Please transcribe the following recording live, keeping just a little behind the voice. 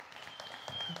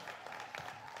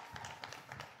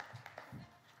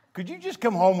Could you just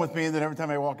come home with me, and then every time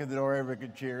I walk in the door, everybody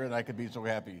could cheer, and I could be so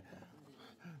happy.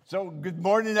 So good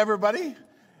morning, everybody.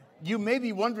 You may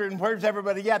be wondering, where's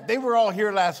everybody at? They were all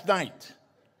here last night.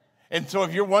 And so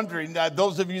if you're wondering,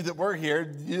 those of you that were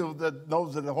here, you know, that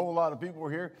knows that a whole lot of people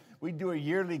were here. We do a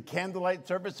yearly candlelight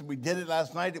service, and we did it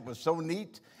last night. It was so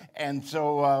neat, and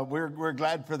so we're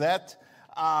glad for that.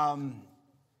 By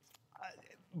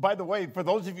the way, for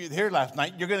those of you here last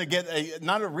night, you're going to get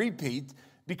not a repeat,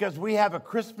 because we have a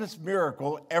Christmas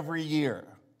miracle every year.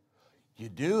 You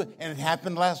do, and it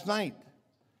happened last night.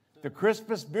 The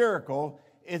Christmas miracle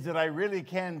is that I really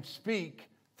can speak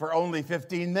for only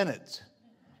 15 minutes.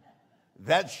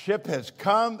 That ship has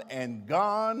come and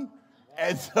gone,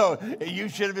 and so you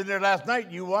should have been there last night.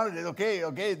 You wanted it.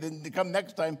 Okay, then come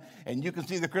next time, and you can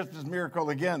see the Christmas miracle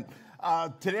again.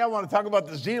 Today I want to talk about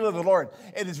the zeal of the Lord.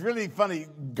 And it's really funny.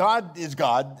 God is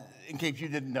God, in case you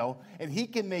didn't know, and he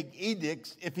can make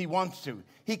edicts if he wants to.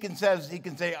 He can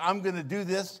say, I'm going to do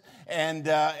this, and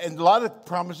a lot of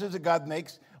promises that God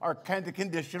makes are kind of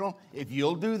conditional. If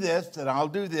you'll do this, then I'll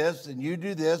do this, and you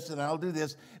do this, and I'll do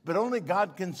this. But only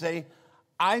God can say,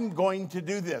 I'm going to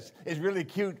do this. It's really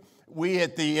cute. We,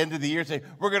 at the end of the year, say,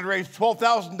 we're going to raise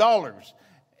 $12,000.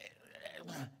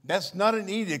 That's not an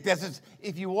edict. That's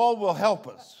if you all will help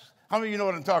us. How many of you know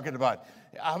what I'm talking about?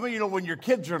 How many of you know when your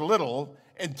kids are little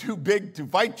and too big to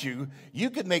fight you,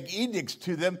 you can make edicts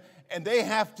to them, and they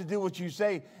have to do what you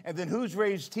say. And then who's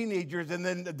raised teenagers and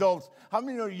then adults? How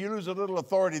many know you lose a little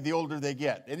authority the older they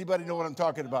get? Anybody know what I'm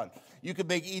talking about? You can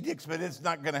make edicts, but it's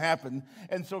not going to happen.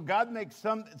 And so God makes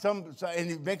some, and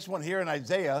he makes one here in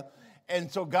Isaiah.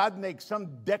 And so God makes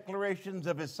some declarations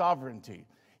of his sovereignty.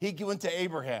 He went to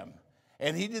Abraham.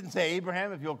 And he didn't say,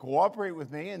 Abraham, if you'll cooperate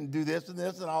with me and do this and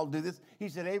this, and I'll do this. He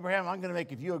said, Abraham, I'm going to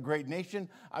make of you a great nation.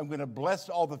 I'm going to bless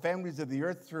all the families of the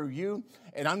earth through you.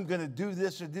 And I'm going to do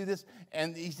this or do this.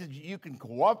 And he said, you can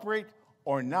cooperate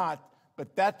or not,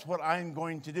 but that's what I'm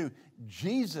going to do.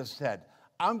 Jesus said,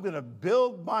 I'm going to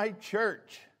build my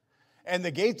church, and the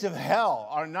gates of hell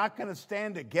are not going to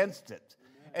stand against it.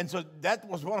 And so that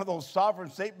was one of those sovereign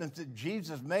statements that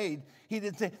Jesus made. He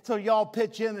didn't say, so y'all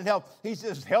pitch in and help. He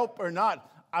says, help or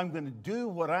not, I'm going to do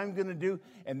what I'm going to do.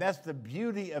 And that's the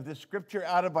beauty of the scripture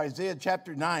out of Isaiah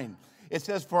chapter 9. It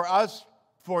says,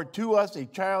 for to us a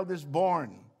child is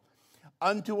born.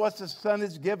 Unto us a son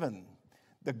is given.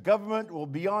 The government will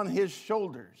be on his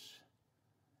shoulders.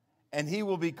 And he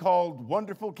will be called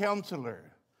Wonderful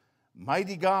Counselor,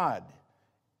 Mighty God,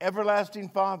 Everlasting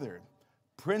Father,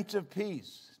 Prince of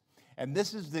Peace. And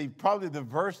this is probably the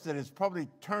verse that has probably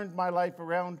turned my life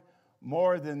around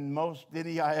more than most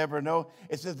any I ever know.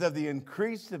 It says, of the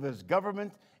increase of his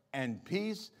government and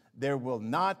peace, there will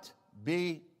not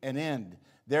be an end.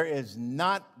 There is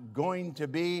not going to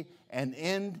be an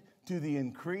end to the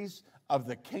increase of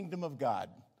the kingdom of God.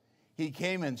 He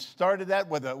came and started that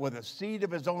with a seed of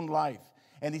his own life.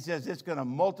 And he says it's going to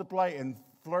multiply and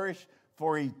flourish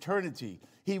for eternity.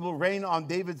 He will reign on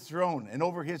David's throne and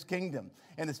over his kingdom,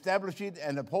 and establish it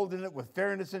and upholding it with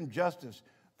fairness and justice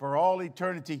for all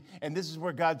eternity. And this is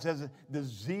where God says the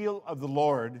zeal of the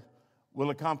Lord will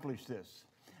accomplish this.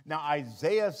 Now,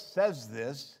 Isaiah says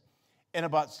this in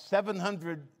about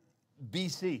 700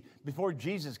 BC, before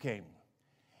Jesus came.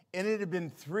 And it had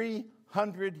been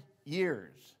 300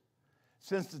 years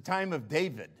since the time of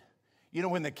David. You know,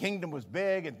 when the kingdom was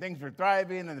big and things were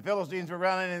thriving and the Philistines were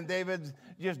running and David's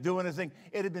just doing his thing.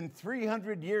 It had been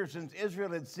 300 years since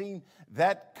Israel had seen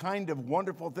that kind of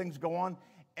wonderful things go on.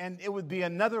 And it would be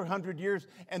another 100 years,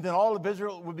 and then all of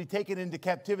Israel would be taken into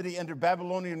captivity under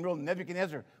Babylonian rule.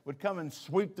 Nebuchadnezzar would come and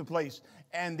sweep the place.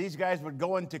 And these guys would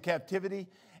go into captivity.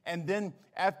 And then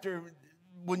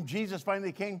when Jesus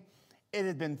finally came, it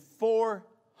had been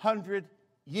 400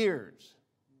 years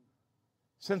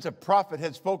since a prophet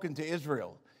had spoken to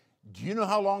Israel. Do you know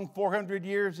how long 400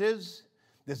 years is?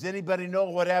 Does anybody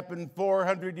know what happened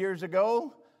 400 years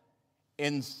ago?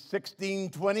 In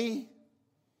 1620,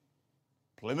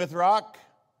 Plymouth Rock.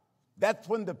 That's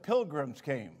when the Pilgrims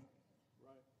came.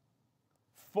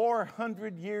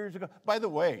 400 years ago. By the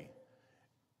way,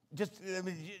 just to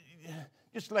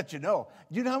let you know,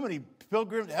 do you know how many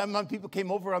pilgrims, how many people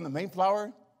came over on the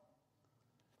Mayflower?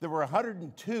 There were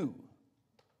 102.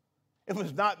 It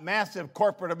was not massive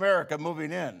corporate America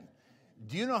moving in.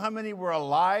 Do you know how many were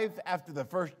alive after the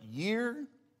first year?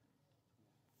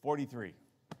 43.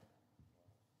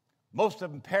 Most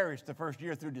of them perished the first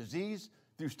year through disease,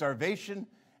 through starvation,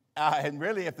 and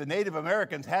really if the Native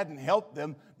Americans hadn't helped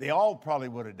them, they all probably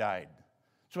would have died.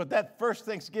 So at that first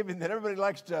Thanksgiving that everybody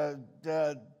likes to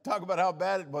talk about how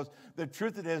bad it was, the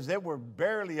truth it is they were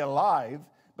barely alive,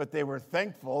 but they were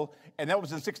thankful. And that was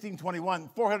in 1621,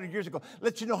 400 years ago.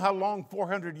 Let you know how long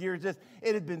 400 years is.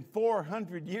 It had been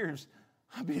 400 years.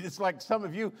 I mean, it's like some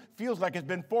of you feels like it's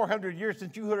been 400 years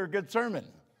since you heard a good sermon.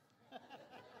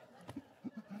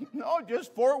 No,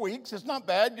 just 4 weeks. It's not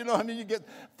bad. You know, I mean, you get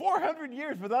 400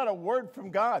 years without a word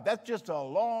from God. That's just a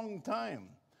long time.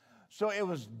 So it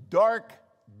was dark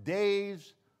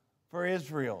days for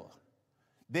Israel.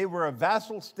 They were a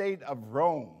vassal state of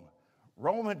Rome.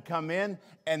 Rome had come in,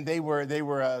 and they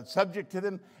were subject to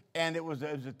them, and it was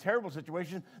a terrible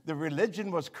situation. The religion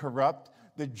was corrupt.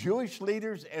 The Jewish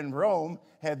leaders in Rome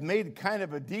had made kind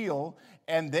of a deal,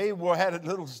 and they had a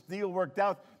little deal worked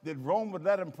out that Rome would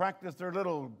let them practice their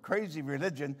little crazy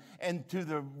religion. And to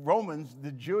the Romans,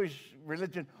 the Jewish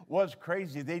religion was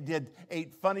crazy. They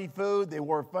ate funny food. They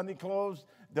wore funny clothes.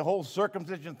 The whole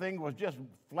circumcision thing was just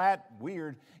flat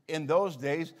weird in those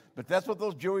days. But that's what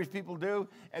those Jewish people do.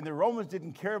 And the Romans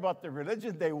didn't care about their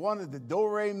religion. They wanted the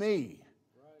do-re-mi. Right.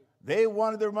 They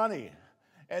wanted their money.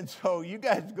 And so you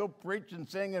guys go preach and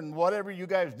sing and whatever you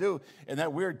guys do in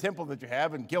that weird temple that you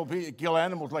have and kill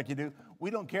animals like you do.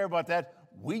 We don't care about that.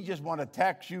 We just want to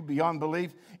tax you beyond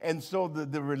belief. And so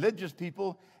the religious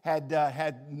people had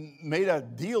made a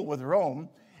deal with Rome.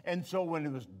 And so when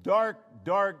it was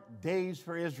dark days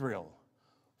for Israel,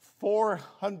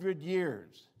 400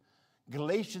 years,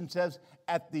 Galatians says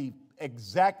at the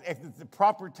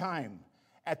proper time,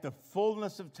 at the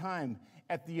fullness of time,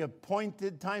 at the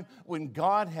appointed time, when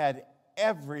God had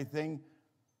everything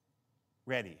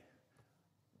ready.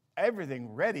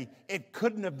 Everything ready. It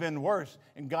couldn't have been worse.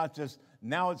 And God says,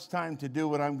 now it's time to do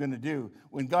what I'm going to do.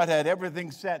 When God had everything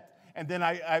set. And then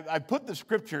I put the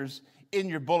scriptures in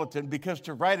your bulletin because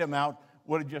to write them out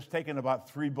would have just taken about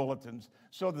 3 bulletins.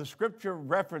 So the scripture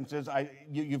references,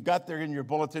 you've got there in your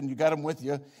bulletin, you got them with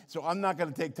you. So I'm not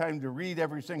going to take time to read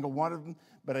every single one of them,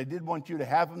 but I did want you to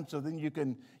have them so then you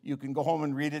can go home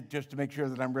and read it just to make sure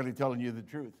that I'm really telling you the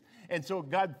truth. And so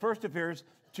God first appears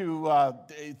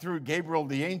through Gabriel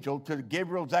the angel to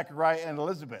Gabriel, Zechariah, and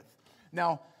Elizabeth.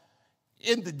 Now,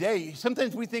 in the day,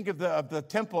 sometimes we think of the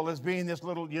temple as being this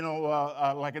little,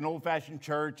 like an old-fashioned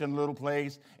church and a little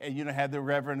place, and, had the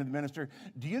reverend and the minister.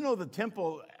 Do you know the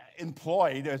temple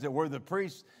employed, as it were, the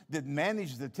priests that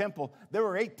managed the temple? There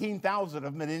were 18,000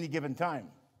 of them at any given time.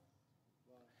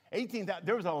 18,000.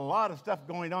 There was a lot of stuff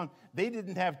going on. They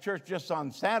didn't have church just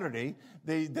on Saturday.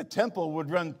 The temple would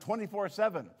run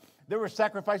 24/7. There were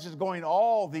sacrifices going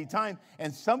all the time,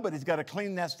 and somebody's got to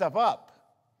clean that stuff up.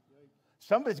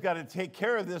 Somebody's got to take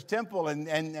care of this temple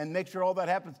and make sure all that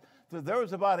happens. So there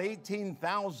was about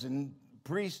 18,000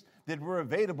 priests that were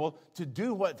available to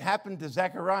do what happened to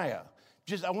Zechariah.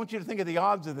 I want you to think of the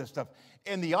odds of this stuff.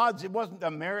 And the odds, it wasn't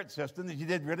a merit system that you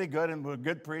did really good and were a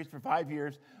good priest for 5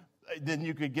 years. Then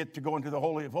you could get to go into the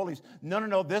Holy of Holies.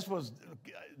 No. This was,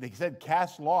 they said,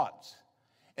 cast lots.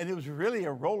 And it was really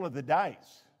a roll of the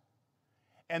dice.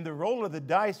 And the roll of the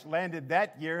dice landed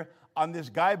that year on this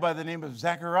guy by the name of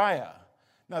Zechariah.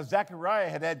 Now, Zechariah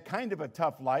had kind of a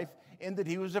tough life in that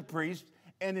he was a priest.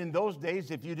 And in those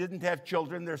days, if you didn't have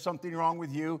children, there's something wrong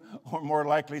with you, or more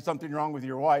likely something wrong with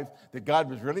your wife, that God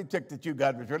was really ticked at you,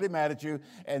 God was really mad at you,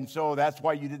 and so that's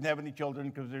why you didn't have any children,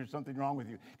 because there's something wrong with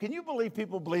you. Can you believe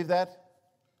people believe that?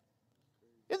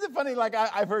 Isn't it funny, like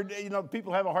I've heard,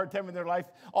 people have a hard time in their life,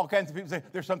 all kinds of people say,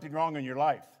 there's something wrong in your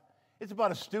life. It's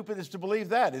about as stupid as to believe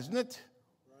that, isn't it?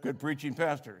 Right. Good preaching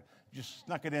pastor. Just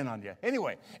snuck it in on you.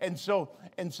 Anyway, and so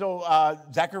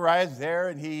Zechariah's there,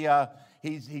 and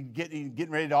he's getting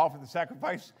ready to offer the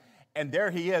sacrifice, and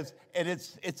there he is, and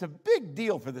it's a big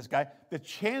deal for this guy. The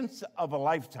chance of a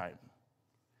lifetime.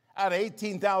 Out of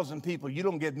 18,000 people, you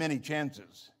don't get many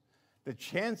chances. The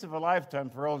chance of a lifetime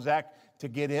for old Zach to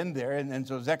get in there, and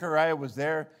so Zechariah was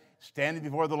there, standing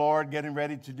before the Lord, getting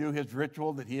ready to do his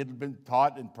ritual that he had been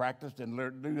taught and practiced and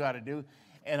knew how to do.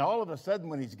 And all of a sudden,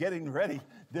 when he's getting ready,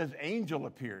 this angel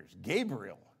appears,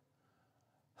 Gabriel.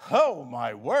 Oh,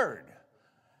 my word.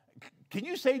 Can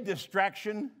you say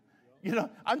distraction?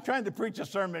 I'm trying to preach a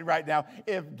sermon right now.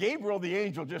 If Gabriel the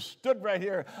angel just stood right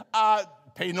here,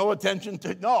 pay no attention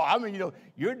to,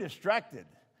 you're distracted.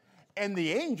 And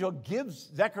the angel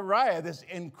gives Zechariah this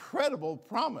incredible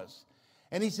promise.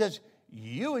 And he says,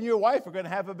 you and your wife are going to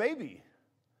have a baby.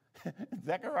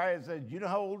 Zechariah says, you know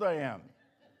how old I am?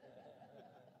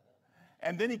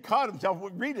 And then he caught himself.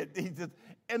 Read it. He says,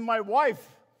 and my wife,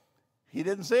 he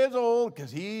didn't say as old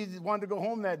because he wanted to go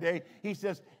home that day. He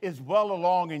says, is well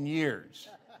along in years.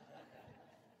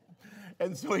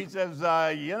 And so he says,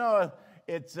 hey,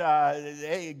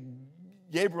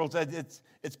 Gabriel said,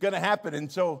 it's going to happen.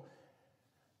 And so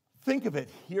Think of it.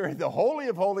 You're in the Holy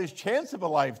of Holies, chance of a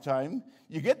lifetime.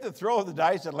 You get to throw the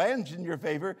dice. It lands in your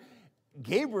favor.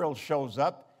 Gabriel shows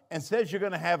up and says you're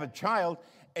going to have a child.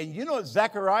 And you know what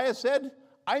Zechariah said?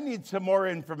 I need some more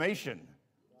information.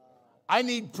 I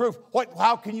need proof.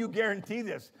 How can you guarantee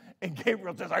this? And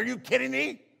Gabriel says, are you kidding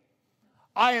me?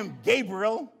 I am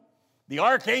Gabriel, the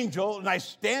archangel, and I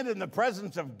stand in the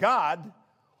presence of God.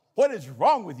 What is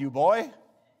wrong with you, boy?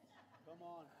 Come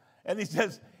on. And he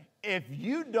says, if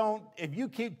you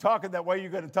keep talking that way, you're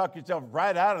going to talk yourself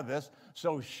right out of this.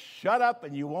 So shut up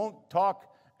and you won't talk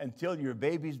until your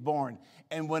baby's born.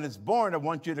 And when it's born, I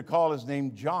want you to call his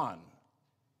name John.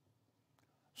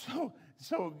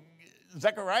 So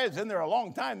Zechariah's in there a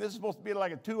long time. This is supposed to be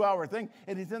like a 2-hour thing,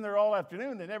 and he's in there all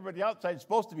afternoon, and everybody outside is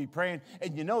supposed to be praying,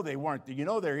 and you know they weren't. You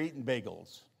know they're eating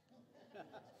bagels.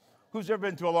 Who's ever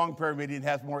been to a long prayer meeting and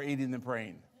has more eating than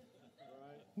praying?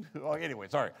 Right. Oh, anyway,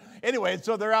 sorry. Anyway,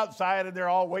 so they're outside, and they're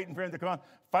all waiting for him to come on.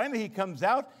 Finally, he comes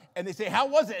out, and they say, how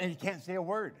was it? And he can't say a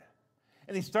word.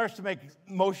 And he starts to make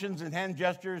motions and hand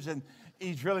gestures, and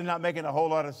he's really not making a whole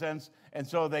lot of sense. And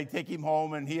so they take him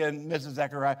home, and he and Mrs.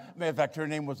 Zechariah, matter of fact, her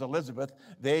name was Elizabeth,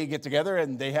 they get together,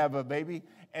 and they have a baby.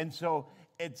 And so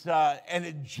and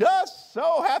it just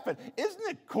so happened. Isn't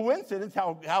it coincidence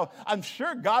how I'm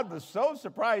sure God was so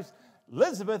surprised.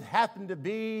 Elizabeth happened to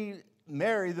be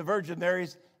Mary, the Virgin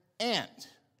Mary's aunt.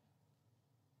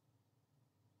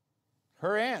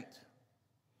 Her aunt.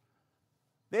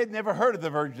 They had never heard of the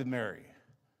Virgin Mary.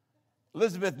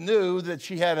 Elizabeth knew that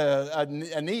she had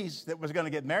a niece that was going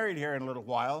to get married here in a little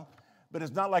while, but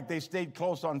it's not like they stayed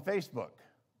close on Facebook.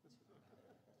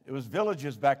 It was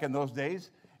villages back in those days.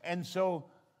 And so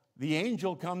the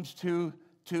angel comes to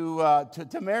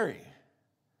Mary.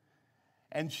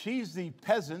 And she's the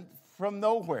peasant from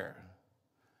nowhere,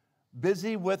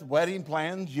 busy with wedding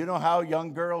plans. You know how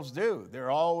young girls do.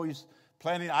 They're always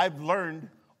planning. I've learned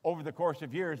over the course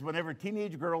of years, whenever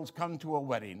teenage girls come to a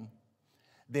wedding,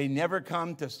 they never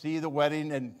come to see the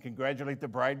wedding and congratulate the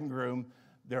bride and groom.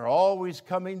 They're always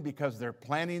coming because they're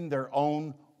planning their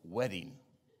own wedding.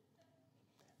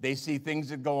 They see things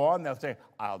that go on, they'll say,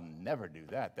 I'll never do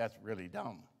that. That's really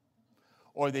dumb.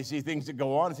 Or they see things that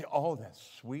go on and say, oh, that's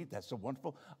sweet. That's so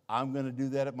wonderful. I'm going to do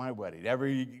that at my wedding.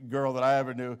 Every girl that I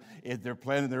ever knew, they're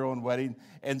planning their own wedding.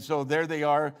 And so there they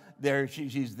are.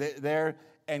 She's there,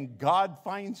 and God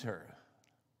finds her.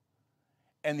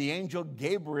 And the angel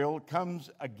Gabriel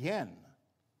comes again.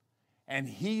 And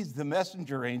he's the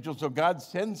messenger angel. So God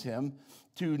sends him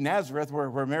to Nazareth,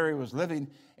 where Mary was living.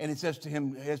 And it says to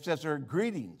her,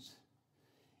 greetings,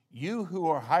 you who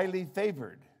are highly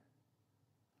favored.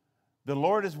 The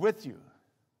Lord is with you.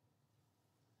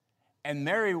 And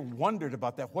Mary wondered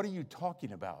about that. What are you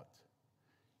talking about?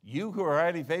 You who are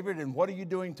highly favored, and what are you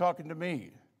doing talking to me?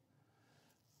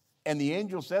 And the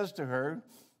angel says to her,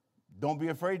 don't be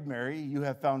afraid, Mary. You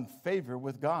have found favor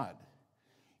with God.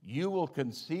 You will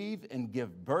conceive and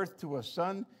give birth to a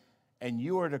son, and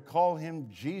you are to call him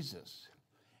Jesus.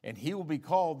 And he will be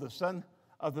called the Son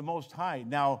of the Most High.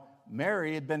 Now,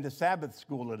 Mary had been to Sabbath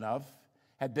school enough,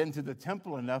 had been to the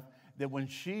temple enough, that when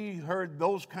she heard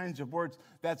those kinds of words,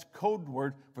 that's code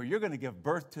word for you're going to give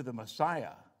birth to the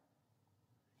Messiah.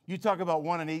 You talk about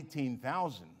 1 in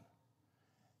 18,000.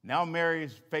 Now Mary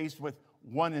is faced with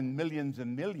 1 in millions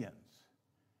and millions.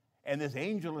 And this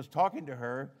angel is talking to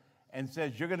her and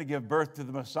says, you're going to give birth to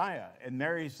the Messiah. And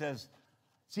Mary says,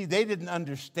 see, they didn't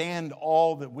understand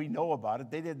all that we know about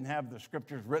it. They didn't have the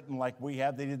scriptures written like we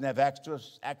have. They didn't have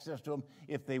access to them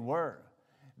if they were.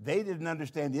 They didn't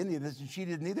understand any of this, and she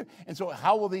didn't either. And so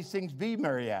how will these things be,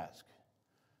 Mary asked,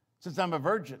 since I'm a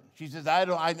virgin? She says,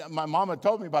 my mama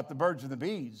told me about the birds and the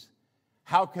bees.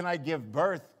 How can I give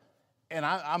birth? And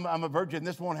I'm a virgin.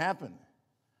 This won't happen.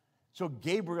 So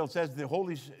Gabriel says,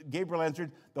 Gabriel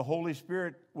answered, the Holy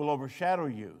Spirit will overshadow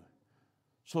you.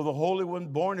 So the Holy One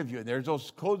born of you, there's those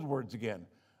code words again,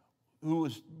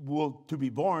 to be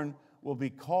born will be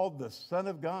called the Son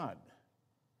of God.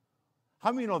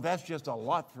 How many know that's just a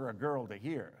lot for a girl to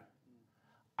hear?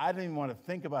 I didn't even want to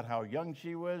think about how young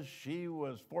she was. She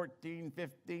was 14,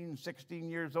 15, 16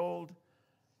 years old,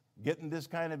 getting this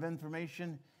kind of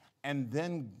information. And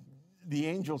then the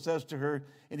angel says to her,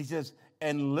 and he says,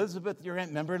 and Elizabeth, your aunt,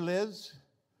 remember Liz?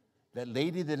 That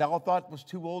lady that all thought was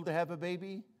too old to have a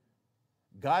baby?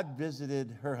 God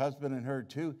visited her husband and her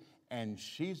too, and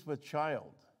she's with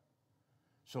child.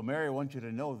 So Mary, I want you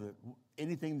to know that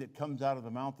anything that comes out of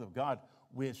the mouth of God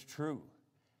is true.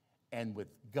 And with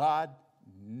God,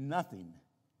 nothing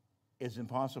is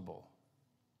impossible.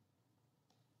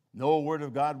 No word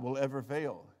of God will ever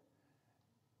fail.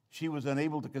 She was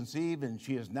unable to conceive, and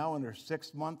she is now in her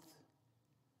 6th month.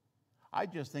 I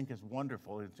just think it's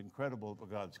wonderful. It's incredible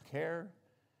God's care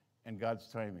and God's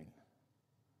timing.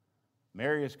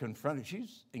 Mary is confronted.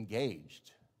 She's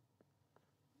engaged,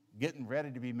 getting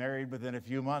ready to be married within a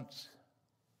few months.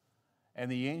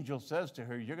 And the angel says to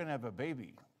her, you're going to have a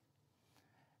baby.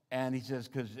 And he says,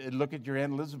 because look at your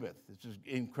Aunt Elizabeth. It's just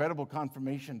incredible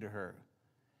confirmation to her.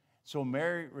 So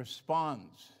Mary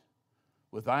responds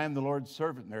with, I am the Lord's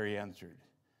servant, Mary answered.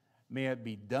 May it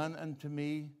be done unto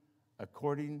me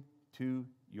according to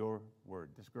your word.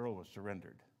 This girl was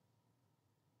surrendered.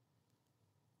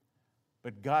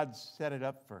 But God set it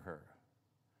up for her.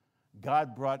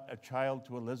 God brought a child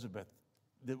to Elizabeth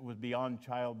that was beyond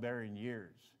childbearing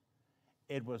years.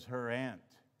 It was her aunt.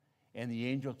 And the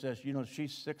angel says,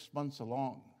 she's 6 months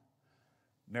along.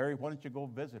 Mary, why don't you go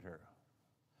visit her?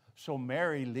 So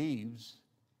Mary leaves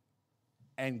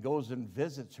and goes and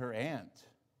visits her aunt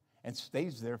and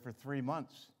stays there for 3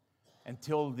 months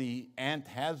until the aunt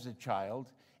has a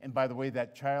child. And by the way,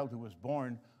 that child who was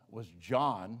born was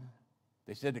John.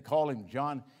 They said to call him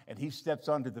John, and he steps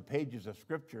onto the pages of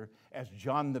Scripture as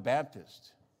John the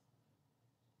Baptist,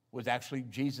 was actually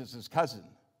Jesus' cousin.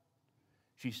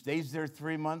 She stays there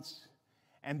 3 months,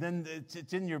 and then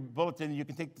it's in your bulletin. You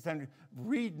can take the time to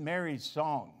read Mary's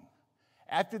song.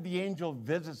 After the angel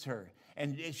visits her,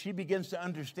 and she begins to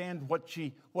understand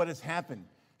what has happened,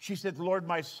 she said, Lord,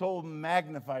 my soul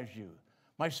magnifies you.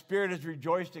 My spirit is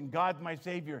rejoiced in God, my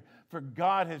Savior, for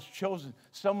God has chosen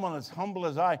someone as humble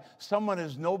as I, someone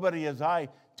as nobody as I,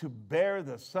 to bear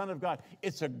the Son of God.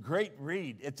 It's a great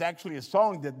read. It's actually a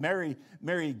song that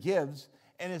Mary gives,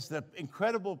 and it's the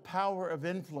incredible power of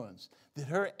influence that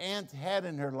her aunt had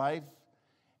in her life,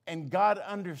 and God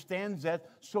understands that,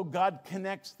 so God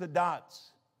connects the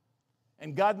dots,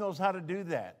 and God knows how to do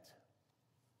that.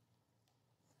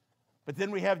 But then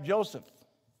we have Joseph.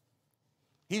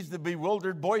 He's the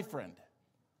bewildered boyfriend.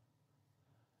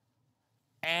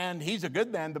 And he's a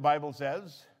good man, the Bible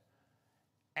says.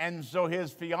 And so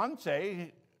his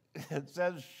fiancée, it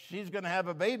says she's going to have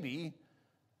a baby,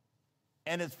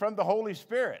 and it's from the Holy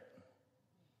Spirit.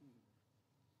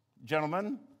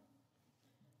 Gentlemen,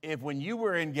 if when you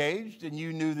were engaged and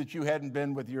you knew that you hadn't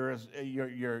been with your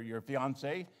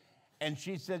fiancée, and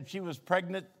she said she was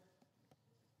pregnant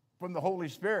from the Holy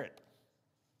Spirit,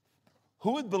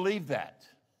 who would believe that?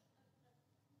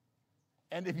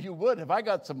 And if you would, have I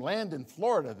got some land in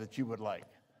Florida that you would like?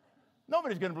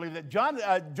 Nobody's going to believe that.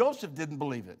 Joseph didn't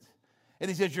believe it. And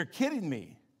he says, you're kidding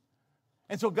me.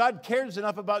 And so God cares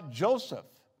enough about Joseph,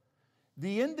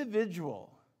 the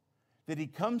individual, that he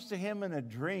comes to him in a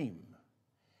dream.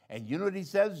 And you know what he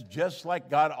says? Just like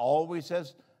God always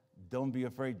says, don't be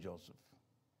afraid, Joseph.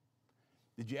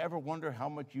 Did you ever wonder how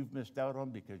much you've missed out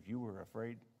on because you were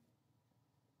afraid?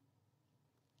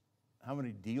 How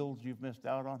many deals you've missed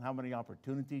out on, how many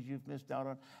opportunities you've missed out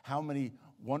on, how many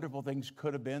wonderful things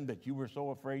could have been that you were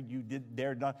so afraid you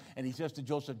dared not. And he says to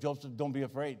Joseph, Joseph, don't be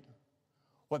afraid.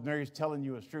 What Mary's telling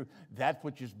you is true. That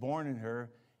which is born in her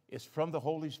is from the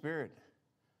Holy Spirit.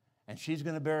 And she's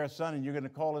going to bear a son, and you're going to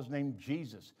call his name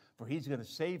Jesus, for he's going to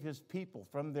save his people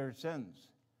from their sins.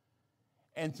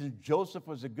 And since Joseph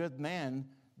was a good man,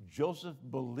 Joseph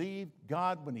believed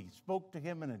God when he spoke to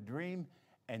him in a dream,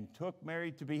 and took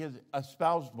Mary to be his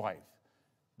espoused wife.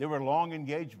 They were long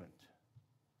engagement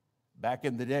back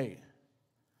in the day.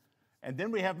 And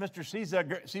then we have Mr.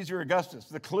 Caesar Augustus,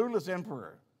 the clueless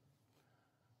emperor.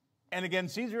 And again,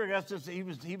 Caesar Augustus, he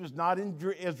was not in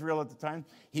Israel at the time.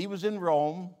 He was in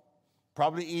Rome,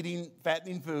 probably eating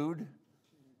fattening food.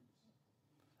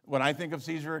 When I think of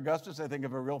Caesar Augustus, I think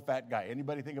of a real fat guy.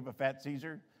 Anybody think of a fat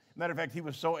Caesar? Matter of fact, he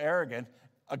was so arrogant,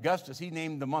 Augustus, he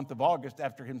named the month of August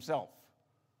after himself,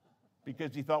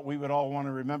 because he thought we would all want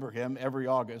to remember him every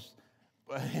August.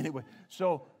 But anyway,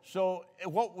 so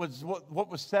what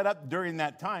was set up during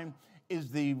that time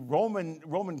is the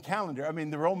Roman calendar. I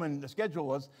mean, the Roman schedule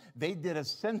was they did a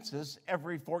census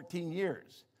every 14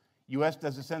 years. U.S.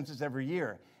 does a census every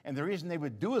year. And the reason they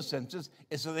would do a census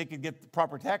is so they could get the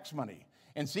proper tax money.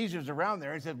 And Caesar's around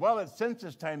there. He said, well, it's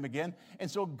census time again. And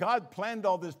so God planned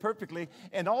all this perfectly.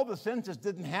 And all the census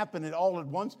didn't happen all at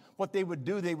once. What they would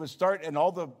do, they would start in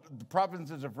all the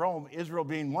provinces of Rome, Israel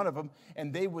being one of them,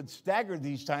 and they would stagger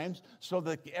these times so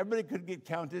that everybody could get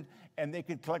counted and they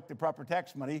could collect the proper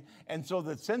tax money. And so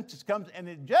the census comes, and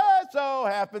it just so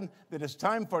happened that it's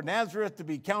time for Nazareth to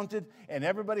be counted, and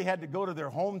everybody had to go to their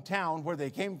hometown where they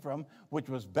came from, which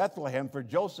was Bethlehem for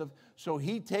Joseph. So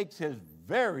he takes his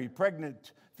very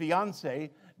pregnant fiancée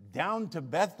down to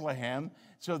Bethlehem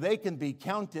so they can be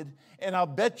counted. And I'll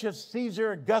bet you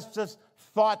Caesar Augustus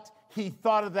thought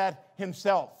of that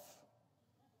himself.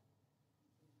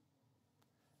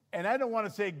 And I don't want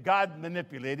to say God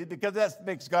manipulated, because that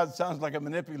makes God sound like a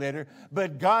manipulator,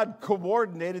 but God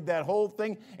coordinated that whole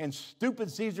thing, and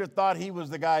stupid Caesar thought he was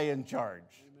the guy in charge.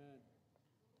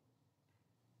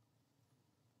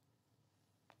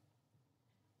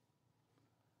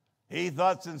 Amen. He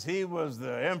thought, since he was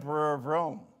the emperor of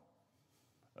Rome,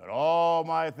 that all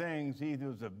my things, he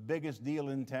was the biggest deal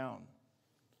in town.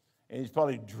 And he's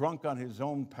probably drunk on his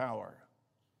own power.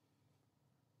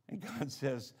 And God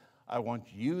says, I want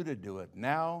you to do it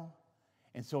now.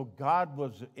 And so God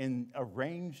was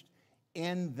arranged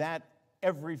in that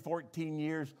every 14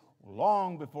 years,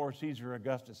 long before Caesar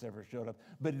Augustus ever showed up.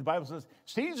 But the Bible says,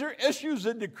 Caesar issues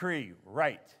a decree.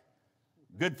 Right.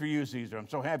 Good for you, Caesar. I'm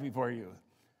so happy for you.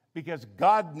 Because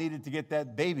God needed to get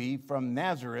that baby from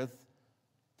Nazareth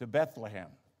to Bethlehem.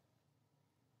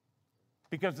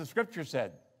 Because the scripture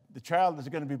said the child is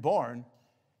going to be born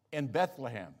in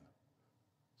Bethlehem.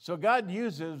 So God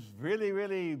uses really,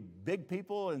 really big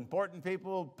people, important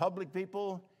people, public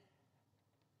people,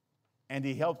 and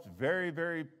he helps very,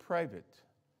 very private,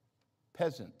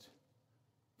 peasant,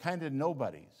 kind of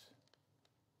nobodies,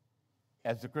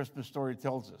 as the Christmas story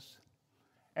tells us.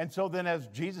 And so then as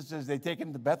Jesus says, they take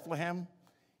him to Bethlehem,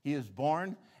 he is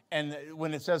born. And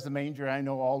when it says the manger, I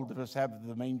know all of us have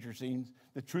the manger scenes.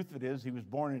 The truth of it is, he was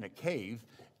born in a cave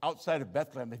outside of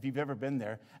Bethlehem. If you've ever been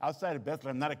there, outside of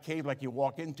Bethlehem, not a cave like you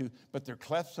walk into, but they're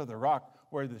clefts of the rock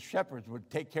where the shepherds would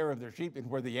take care of their sheep and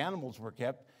where the animals were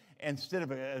kept. Instead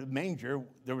of a manger,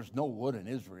 there was no wood in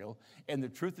Israel. And the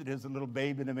truth of it is, a little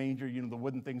babe in a manger, you know, the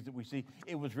wooden things that we see,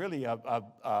 it was really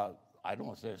I don't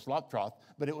want to say a slop trough,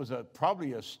 but it was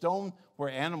probably a stone where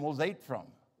animals ate from. Right.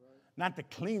 Not the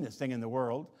cleanest thing in the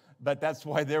world, but that's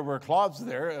why there were cloths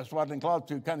there, swaddling cloths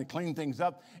to kind of clean things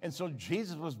up. And so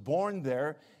Jesus was born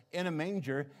there in a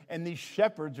manger, and these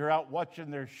shepherds are out watching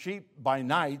their sheep by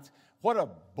night. What a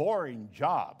boring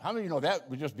job. How many of you know that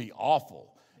would just be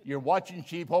awful? You're watching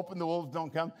sheep, hoping the wolves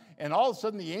don't come, and all of a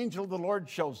sudden the angel of the Lord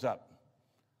shows up.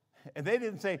 And they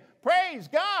didn't say, praise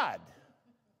God.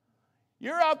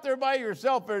 You're out there by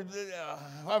yourself, or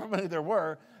however many there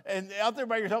were, and out there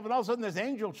by yourself, and all of a sudden this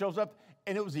angel shows up,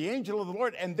 and it was the angel of the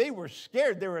Lord, and they were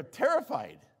scared. They were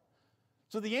terrified.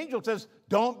 So the angel says,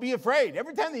 don't be afraid.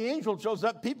 Every time the angel shows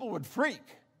up, people would freak.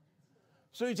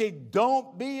 So he'd say,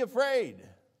 don't be afraid.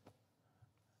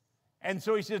 And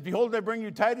so he says, behold, I bring you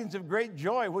tidings of great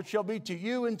joy, which shall be to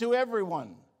you and to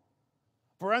everyone.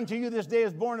 For unto you this day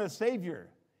is born a Savior,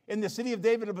 in the city of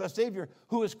David, a Savior,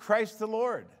 who is Christ the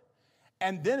Lord.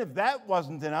 And then if that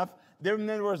wasn't enough, then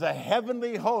there was a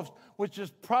heavenly host, which is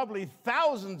probably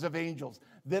thousands of angels,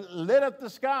 that lit up the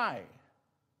sky.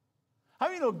 How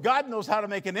many know God knows how to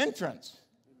make an entrance?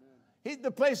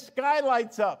 The place sky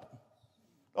lights up.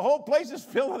 The whole place is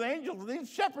filled with angels. These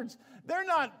shepherds, they're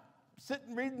not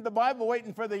sitting reading the Bible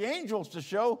waiting for the angels to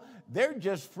show. They're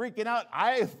just freaking out.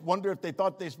 I wonder if they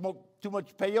thought they smoked too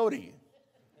much peyote.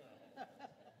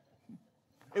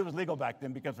 It was legal back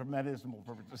then because for medicinal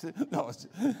purposes. No,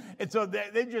 and so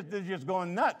they're just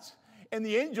going nuts. And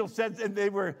the angel said,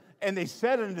 and they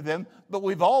said unto them, but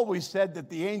we've always said that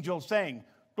the angel sang,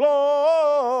 glory.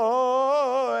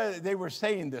 They were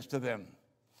saying this to them.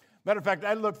 Matter of fact,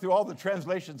 I looked through all the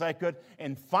translations I could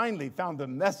and finally found the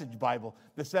Message Bible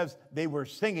that says they were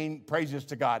singing praises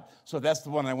to God. So that's the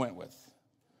one I went with,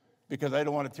 because I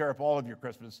don't want to tear up all of your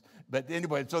Christmas. But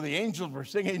anyway, so the angels were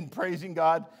singing, praising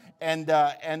God,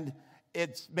 and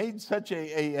it's made such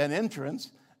an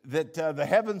entrance that the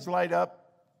heavens light up.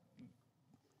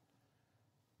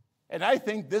 And I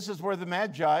think this is where the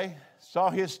Magi saw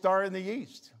his star in the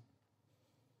east.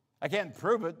 I can't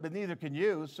prove it, but neither can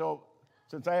you. So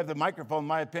since I have the microphone,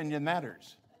 my opinion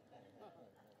matters.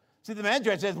 See, the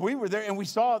Magi says, we were there and we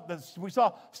saw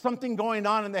something going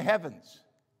on in the heavens.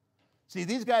 See,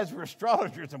 these guys were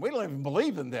astrologers, and we don't even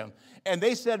believe in them. And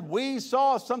they said, we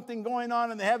saw something going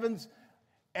on in the heavens,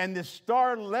 and the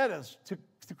star led us to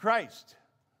Christ.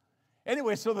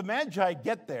 Anyway, so the Magi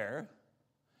get there,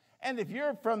 and if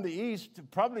you're from the east,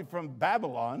 probably from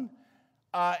Babylon,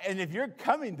 and if you're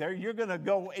coming there, you're going to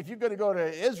go, if you're going to go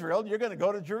to Israel, you're going to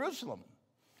go to Jerusalem.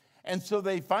 And so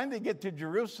they finally get to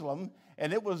Jerusalem,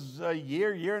 and it was a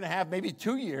year and a half, maybe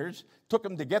 2 years, took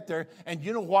them to get there. And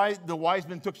you know why the wise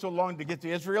men took so long to get to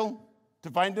Israel,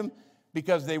 to find him?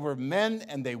 Because they were men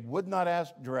and they would not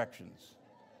ask directions.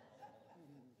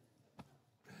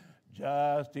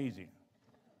 Just easy.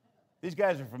 These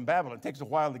guys are from Babylon. It takes a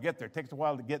while to get there. It takes a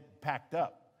while to get packed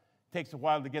up. It takes a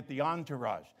while to get the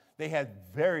entourage. They had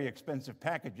very expensive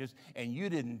packages, and you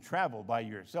didn't travel by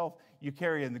yourself. You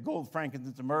carry in the gold,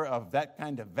 frankincense, and myrrh of that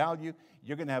kind of value.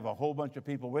 You're going to have a whole bunch of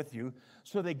people with you.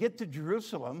 So they get to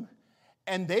Jerusalem,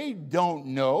 And they don't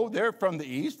know. They're from the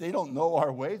east. They don't know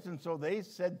our ways. And so they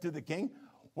said to the king,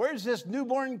 where's this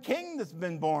newborn king that's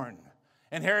been born?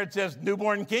 And Herod says,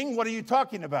 newborn king, what are you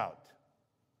talking about?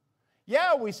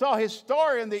 Yeah, we saw his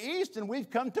star in the east, and we've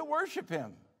come to worship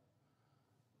him.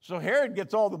 So Herod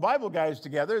gets all the Bible guys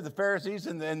together, the Pharisees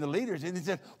and the leaders, and he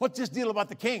said, what's this deal about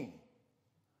the king?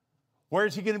 Where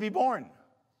is he going to be born?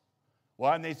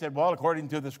 Well, and they said, well, according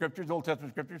to the scriptures, Old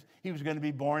Testament scriptures, he was going to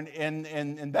be born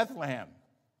in Bethlehem.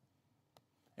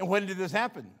 And when did this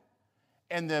happen?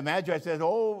 And the Magi said,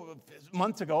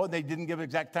 months ago. They didn't give an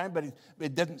exact time, but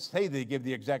it doesn't say they give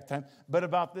the exact time, but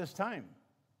about this time.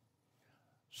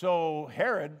 So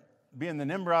Herod, being the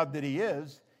Nimrod that he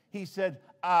is, he said,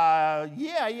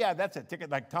 yeah, that's a ticket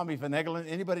like Tommy Finnegan.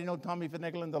 Anybody know Tommy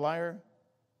Finnegan, the liar?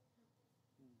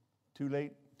 Too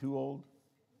late, too old?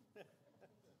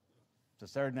 It's a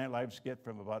Saturday Night Live skit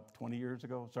from about 20 years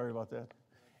ago. Sorry about that.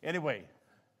 Anyway,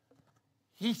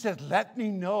 he said, let me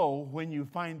know when you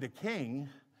find the king,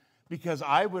 because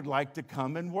I would like to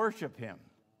come and worship him.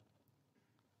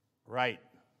 Right.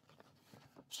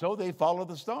 So they follow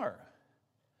the star.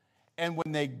 And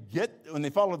when they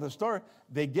follow the star,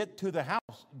 they get to the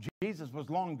house. Jesus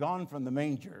was long gone from the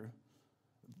manger.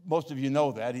 Most of you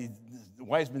know that. The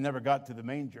wise men never got to the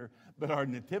manger, but our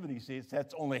nativity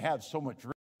sets only have so much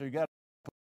room. So you got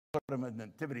to put them in the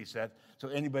nativity set, so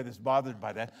anybody that's bothered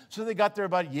by that. So they got there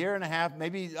about a year and a half,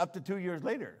 maybe up to 2 years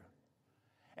later.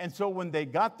 And so when they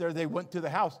got there, they went to the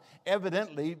house.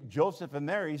 Evidently, Joseph and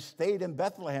Mary stayed in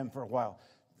Bethlehem for a while.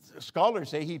 Scholars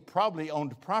say he probably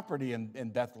owned property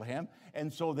in Bethlehem,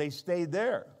 and so they stayed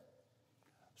there.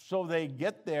 So they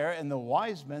get there, and the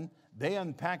wise men, they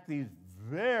unpack these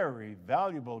very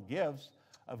valuable gifts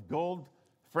of gold,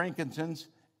 frankincense,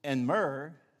 and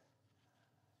myrrh.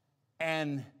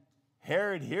 And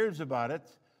Herod hears about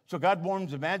it. So God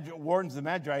warns the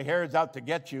Magi, Herod's out to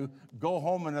get you. Go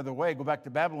home another way. Go back to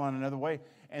Babylon another way.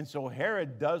 And so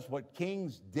Herod does what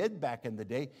kings did back in the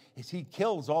day, is he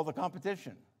kills all the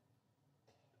competition.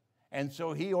 And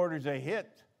so he orders a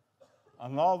hit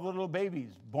on all the little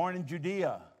babies born in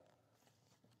Judea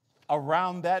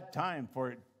around that time,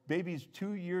 for babies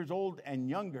 2 years old and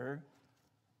younger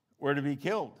were to be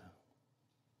killed.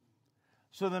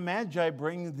 So the Magi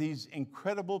bring these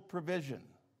incredible provision.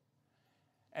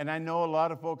 And I know a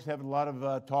lot of folks have a lot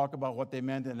of talk about what they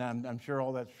meant, and I'm sure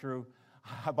all that's true.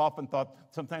 I've often thought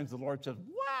sometimes the Lord says,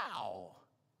 wow,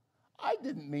 I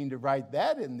didn't mean to write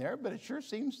that in there, but it sure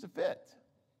seems to fit.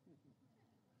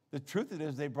 The truth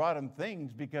is they brought him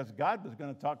things because God was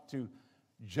going to talk to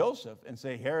Joseph and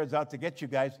say, Herod's out to get you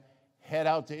guys. Head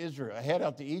out to Israel. Head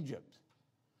out to Egypt.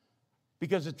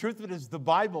 Because the truth of it is the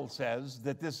Bible says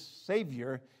that this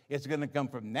Savior is going to come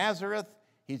from Nazareth.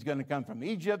 He's going to come from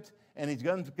Egypt. And he's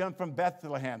going to come from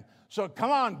Bethlehem. So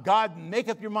come on, God, make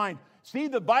up your mind. See,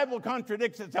 the Bible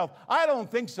contradicts itself. I don't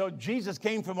think so. Jesus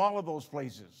came from all of those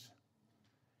places.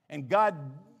 And God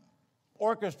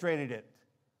orchestrated it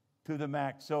to the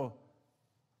max. So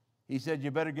he said, you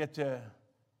better get to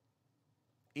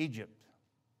Egypt.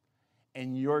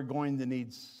 And you're going to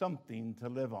need something to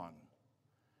live on.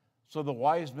 So the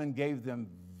wise men gave them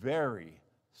very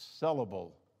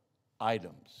sellable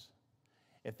items.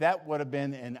 If that would have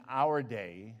been in our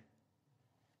day,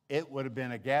 it would have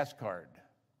been a gas card.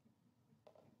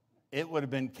 It would have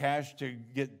been cash to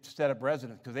set up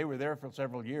residence, because they were there for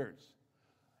several years.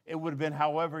 It would have been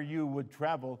however you would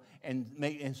travel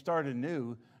and start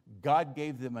anew. God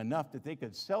gave them enough that they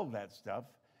could sell that stuff,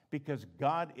 because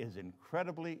God is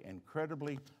incredibly,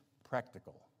 incredibly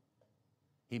practical.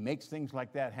 He makes things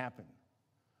like that happen.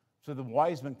 So the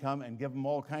wise men come and give them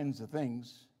all kinds of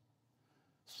things,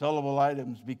 sellable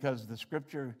items, because the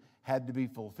scripture had to be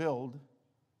fulfilled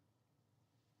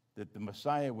that the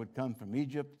Messiah would come from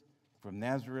Egypt, from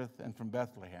Nazareth, and from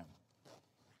Bethlehem.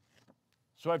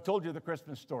 So I've told you the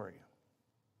Christmas story.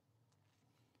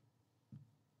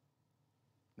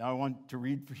 Now I want to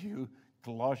read for you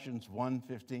Colossians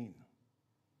 1:15.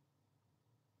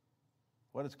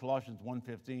 What does Colossians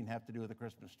 1:15 have to do with the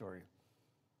Christmas story?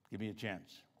 Give me a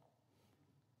chance.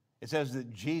 It says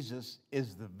that Jesus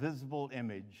is the visible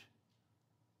image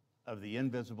of the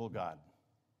invisible God.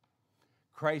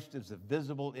 Christ is the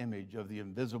visible image of the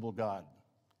invisible God.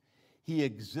 He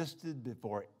existed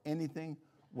before anything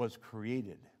was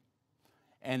created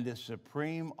and is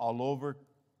supreme over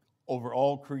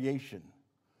all creation.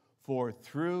 For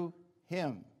through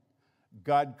him,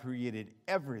 God created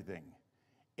everything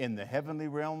in the heavenly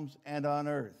realms and on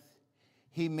earth.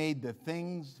 He made the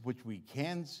things which we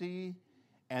can see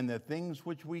and the things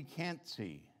which we can't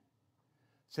see,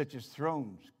 such as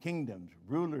thrones, kingdoms,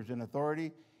 rulers, and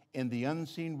authority in the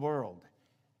unseen world.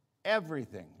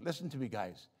 Everything, listen to me,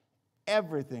 guys,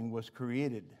 everything was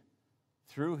created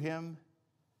through him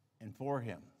and for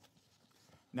him.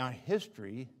 Now,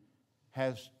 history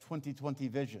has 20/20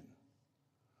 vision.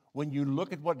 When you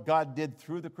look at what God did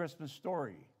through the Christmas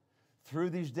story,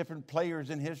 through these different players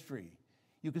in history,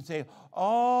 you can say,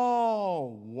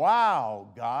 oh,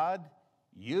 wow, God,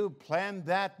 you planned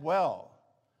that well.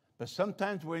 But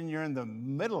sometimes when you're in the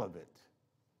middle of it,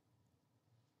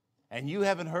 and you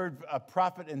haven't heard a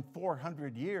prophet in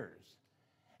 400 years,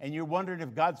 and you're wondering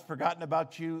if God's forgotten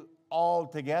about you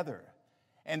altogether,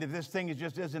 and if this thing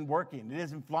just isn't working, it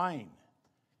isn't flying,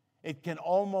 it can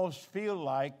almost feel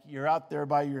like you're out there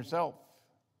by yourself.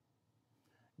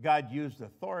 God used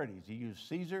authorities. He used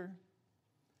Caesar.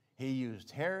 He used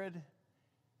Herod.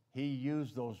 He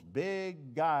used those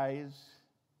big guys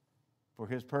for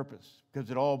his purpose because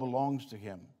it all belongs to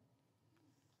him.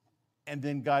 And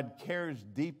then God cares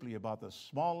deeply about the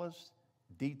smallest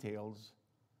details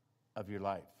of your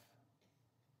life,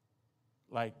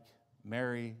 like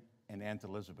Mary and Aunt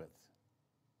Elizabeth,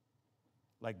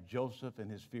 like Joseph and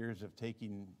his fears of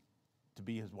taking to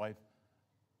be his wife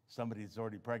somebody that's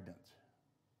already pregnant.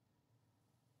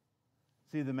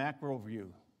 See the macro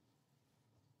view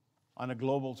on a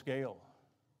global scale.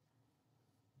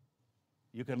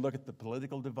 You can look at the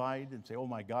political divide and say, oh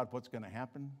my God, what's going to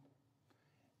happen?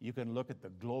 You can look at the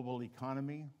global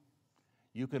economy.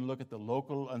 You can look at the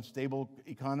local unstable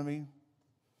economy.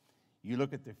 You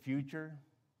look at the future,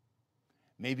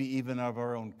 maybe even of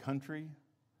our own country,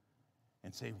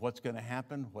 and say, what's going to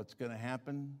happen? What's going to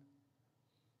happen?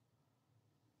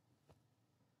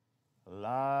 A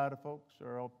lot of folks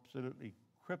are absolutely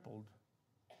crippled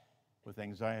with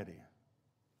anxiety.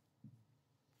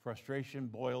 Frustration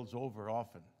boils over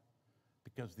often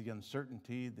because the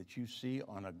uncertainty that you see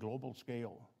on a global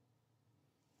scale.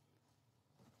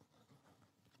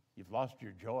 You've lost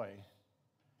your joy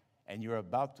and you're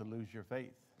about to lose your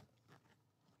faith.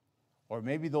 Or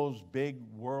maybe those big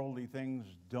worldly things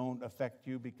don't affect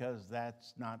you because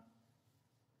that's not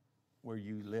where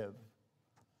you live.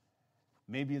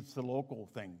 Maybe it's the local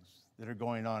things that are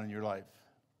going on in your life.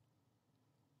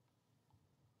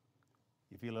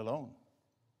 You feel alone.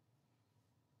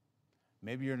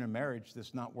 Maybe you're in a marriage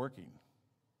that's not working,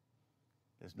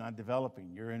 that's not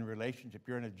developing. You're in a relationship,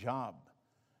 you're in a job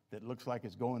that looks like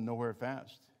it's going nowhere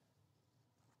fast.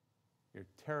 You're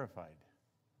terrified.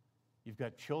 You've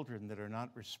got children that are not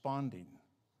responding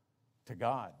to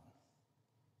God,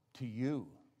 to you,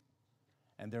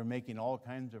 and they're making all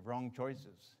kinds of wrong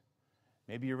choices.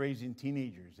 Maybe you're raising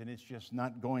teenagers and it's just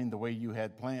not going the way you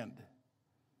had planned.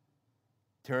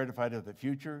 Terrified of the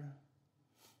future,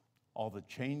 all the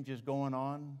changes going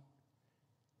on.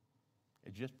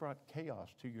 It just brought chaos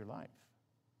to your life.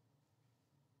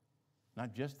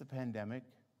 Not just the pandemic,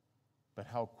 but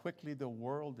how quickly the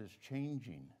world is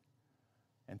changing.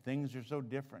 And things are so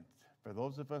different. For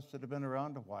those of us that have been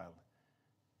around a while,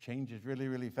 change is really,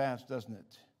 really fast, doesn't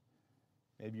it?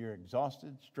 Maybe you're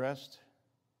exhausted, stressed.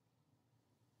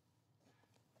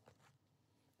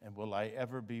 And will I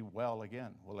ever be well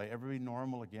again? Will I ever be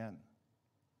normal again?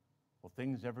 Will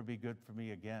things ever be good for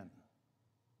me again?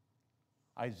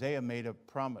 Isaiah made a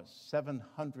promise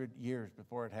 700 years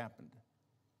before it happened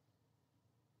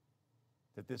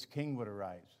that this king would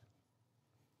arise.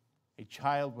 A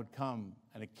child would come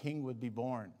and a king would be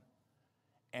born,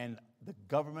 and the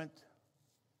government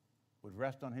would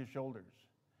rest on his shoulders.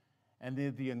 And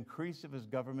in the increase of his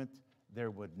government,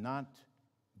 there would not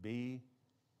be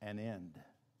an end.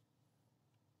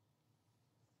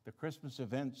 The Christmas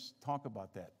events talk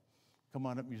about that. Come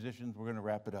on up, musicians, we're going to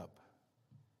wrap it up.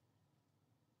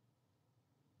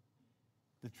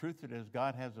 The truth of it is,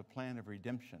 God has a plan of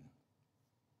redemption.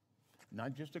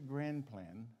 Not just a grand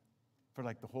plan for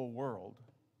like the whole world.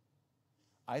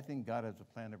 I think God has a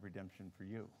plan of redemption for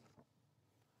you.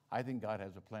 I think God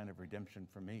has a plan of redemption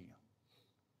for me.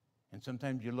 And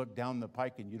sometimes you look down the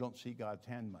pike and you don't see God's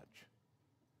hand much,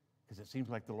 because it seems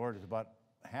like the Lord is about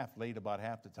half late about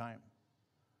half the time.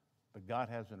 But God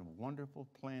has a wonderful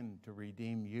plan to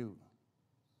redeem you.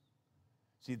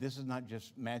 See, this is not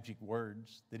just magic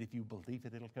words that if you believe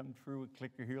it, it'll come true.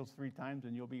 Click your heels 3 times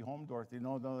and you'll be home, Dorothy.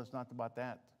 No, it's not about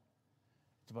that.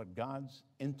 It's about God's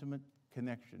intimate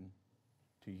connection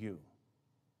to you.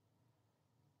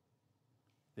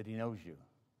 That He knows you.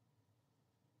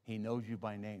 He knows you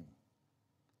by name.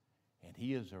 And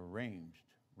He has arranged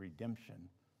redemption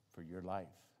for your life.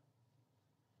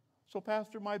 So,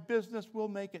 Pastor, my business will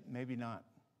make it. Maybe not.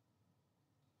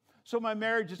 So my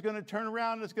marriage is going to turn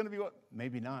around and it's going to be what?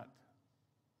 Maybe not.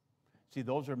 See,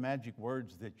 those are magic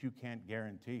words that you can't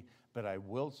guarantee. But I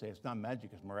will say, it's not magic,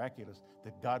 it's miraculous,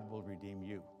 that God will redeem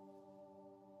you.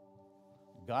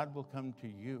 God will come to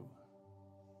you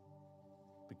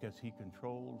because he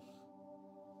controls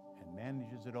and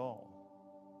manages it all.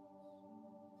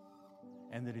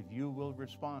 And that if you will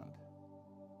respond,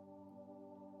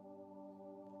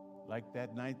 like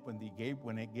that night when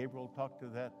Gabriel talked to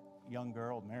that young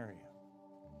girl, Mary,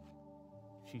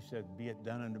 she said, "Be it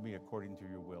done unto me according to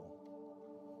your will.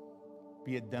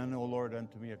 Be it done, O Lord,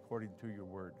 unto me according to your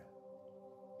word."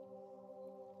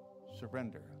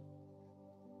 Surrender.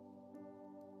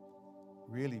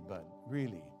 Really, bud,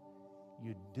 really,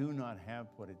 you do not have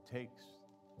what it takes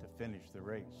to finish the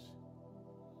race,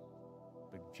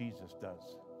 but Jesus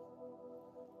does.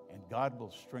 And God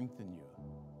will strengthen you.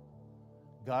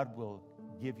 God will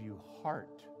give you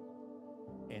heart,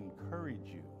 encourage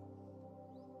you,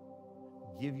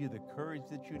 give you the courage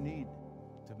that you need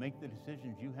to make the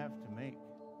decisions you have to make.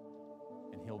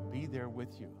 And he'll be there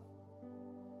with you.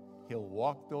 He'll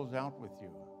walk those out with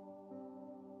you.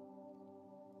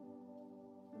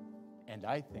 And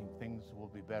I think things will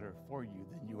be better for you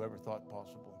than you ever thought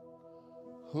possible.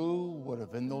 Who would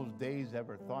have in those days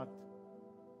ever thought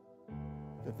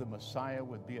that the Messiah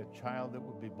would be a child that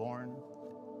would be born,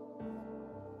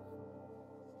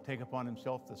 take upon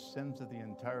himself the sins of the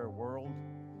entire world,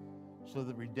 so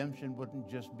that redemption wouldn't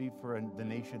just be for the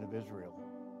nation of Israel,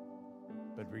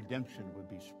 but redemption would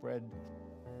be spread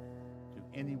to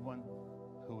anyone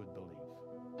who would believe.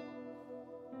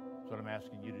 So what I'm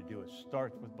asking you to do is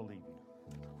start with believing.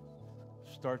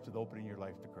 Start with opening your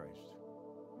life to Christ.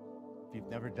 If you've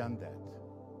never done that,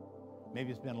 maybe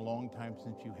it's been a long time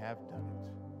since you have done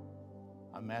it,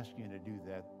 I'm asking you to do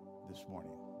that this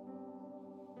morning.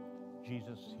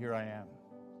 Jesus, here I am.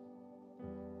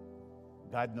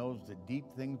 God knows the deep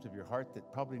things of your heart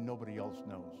that probably nobody else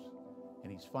knows,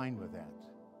 and he's fine with that.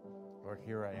 Lord,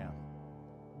 here I am.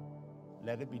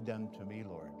 Let it be done to me,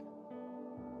 Lord.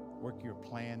 Work your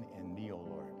plan in me, O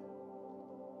Lord.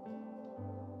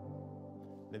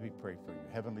 Let me pray for you.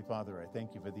 Heavenly Father, I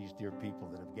thank you for these dear people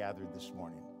that have gathered this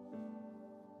morning.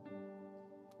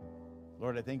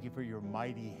 Lord, I thank you for your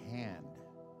mighty hand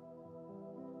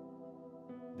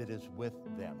that is with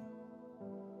them.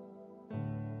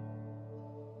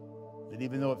 That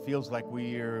even though it feels like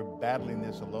we are battling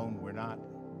this alone, we're not.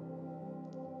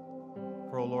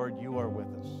 For, oh Lord, you are with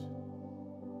us.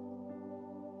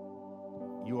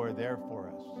 You are there for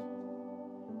us,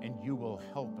 and you will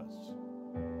help us.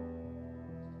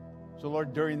 So,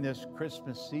 Lord, during this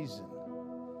Christmas season,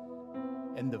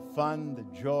 and the fun, the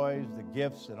joys, the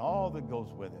gifts, and all that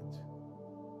goes with it,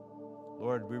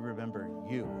 Lord, we remember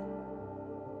you.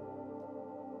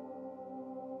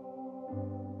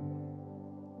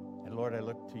 And Lord, I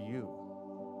look to you.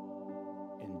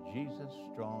 In Jesus'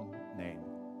 strong name,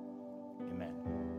 amen.